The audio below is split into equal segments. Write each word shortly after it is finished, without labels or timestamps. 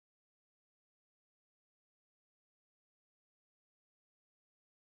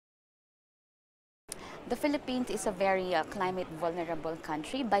The Philippines is a very climate vulnerable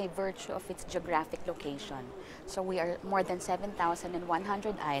country by virtue of its geographic location. So we are more than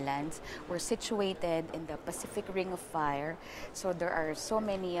 7,100 islands. We're situated in the Pacific Ring of Fire. So there are so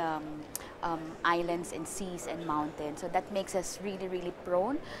many islands and seas and mountains. So that makes us really, really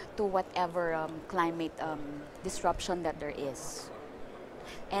prone to whatever climate disruption that there is.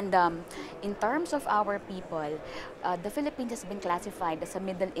 And in terms of our people, the Philippines has been classified as a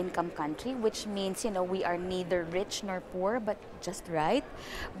middle-income country, which means, we are neither rich nor poor, but just right.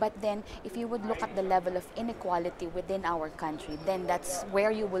 But then, if you would look at the level of inequality within our country, then that's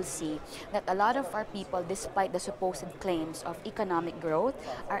where you will see that a lot of our people, despite the supposed claims of economic growth,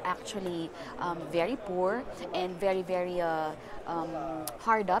 are actually very poor and very, very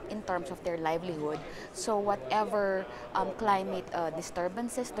hard up in terms of their livelihood. So whatever climate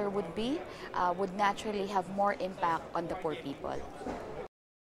disturbances there would be would naturally have more impact on the poor people.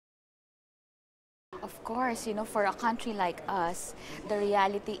 Of course, for a country like us, the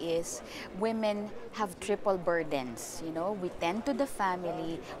reality is women have triple burdens. We tend to the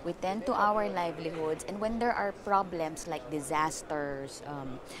family, we tend to our livelihoods, and when there are problems like disasters,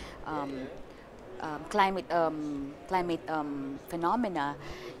 climate phenomena,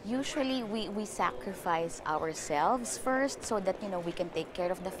 usually we sacrifice ourselves first so that we can take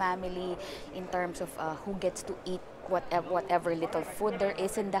care of the family in terms of who gets to eat whatever little food there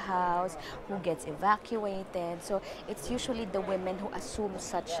is in the house, who gets evacuated. So it's usually the women who assume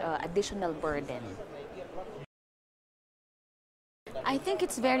such additional burden. I think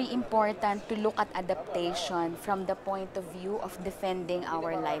it's very important to look at adaptation from the point of view of defending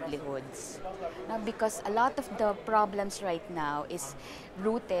our livelihoods. Because a lot of the problems right now is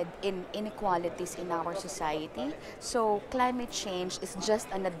rooted in inequalities in our society. So climate change is just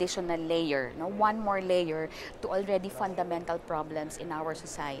an additional layer, one more layer to already fundamental problems in our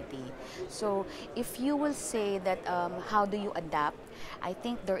society. So if you will say that how do you adapt, I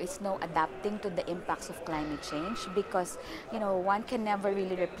think there is no adapting to the impacts of climate change because, one can never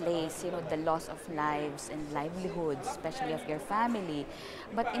really replace, the loss of lives and livelihoods, especially of your family.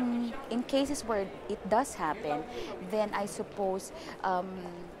 But in cases where it does happen, then I suppose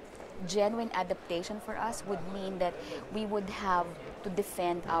genuine adaptation for us would mean that we would have to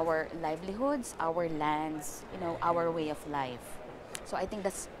defend our livelihoods, our lands, our way of life. So I think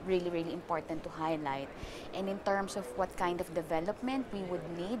that's really, really important to highlight. And in terms of what kind of development we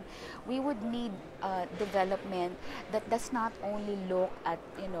would need development that does not only look at,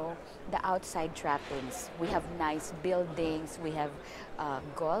 the outside trappings. We have nice buildings, we have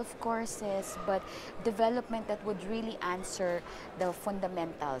golf courses, but development that would really answer the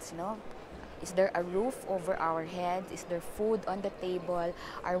fundamentals, Is there a roof over our heads? Is there food on the table?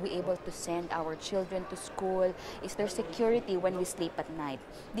 Are we able to send our children to school? Is there security when we sleep at night?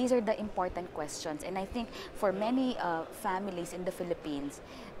 These are the important questions. And I think for many families in the Philippines,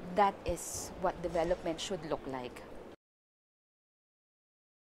 that is what development should look like.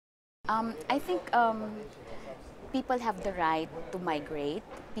 I think people have the right to migrate.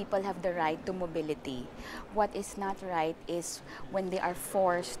 People have the right to mobility. What is not right is when they are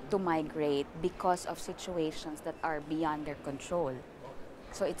forced to migrate because of situations that are beyond their control.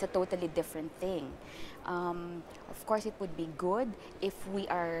 So it's a totally different thing. Of course, it would be good if we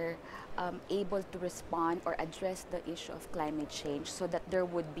are able to respond or address the issue of climate change so that there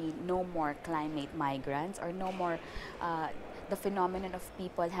would be no more climate migrants or no more the phenomenon of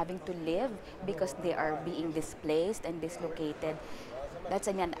people having to live because they are being displaced and dislocated. That's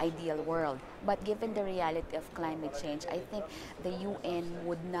an ideal world. But given the reality of climate change, I think the UN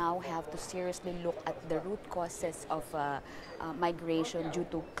would now have to seriously look at the root causes of migration due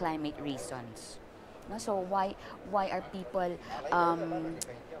to climate reasons. So why are people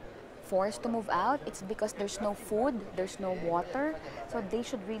forced to move out? It's because there's no food, there's no water. So they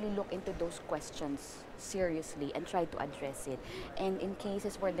should really look into those questions seriously and try to address it. And in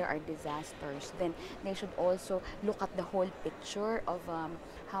cases where there are disasters, then they should also look at the whole picture of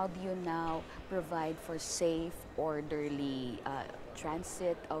how do you now provide for safe, orderly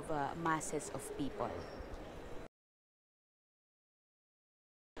transit of masses of people.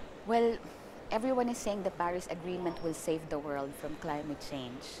 Well, everyone is saying the Paris Agreement will save the world from climate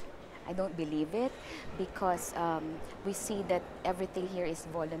change. I don't believe it because we see that everything here is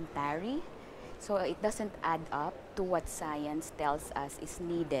voluntary. So it doesn't add up to what science tells us is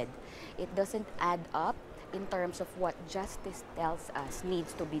needed. It doesn't add up in terms of what justice tells us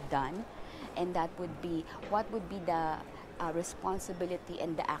needs to be done. And that would be, what would be the responsibility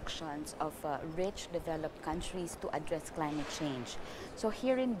and the actions of rich developed countries to address climate change. So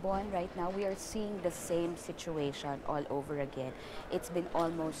here in Bonn right now, we are seeing the same situation all over again. It's been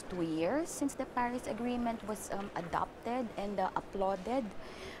almost 2 years since the Paris Agreement was adopted and applauded.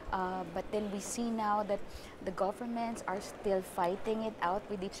 But then we see now that the governments are still fighting it out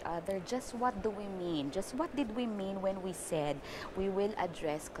with each other. Just what do we mean? Just what did we mean when we said we will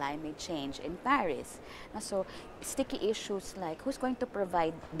address climate change in Paris? So sticky issues like who's going to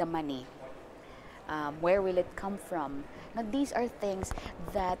provide the money? Where will it come from? Now these are things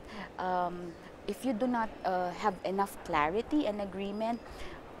that if you do not have enough clarity and agreement,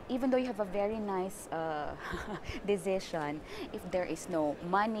 even though you have a very nice decision, if there is no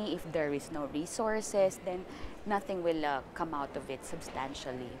money, if there is no resources, then nothing will come out of it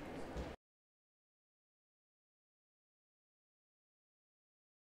substantially.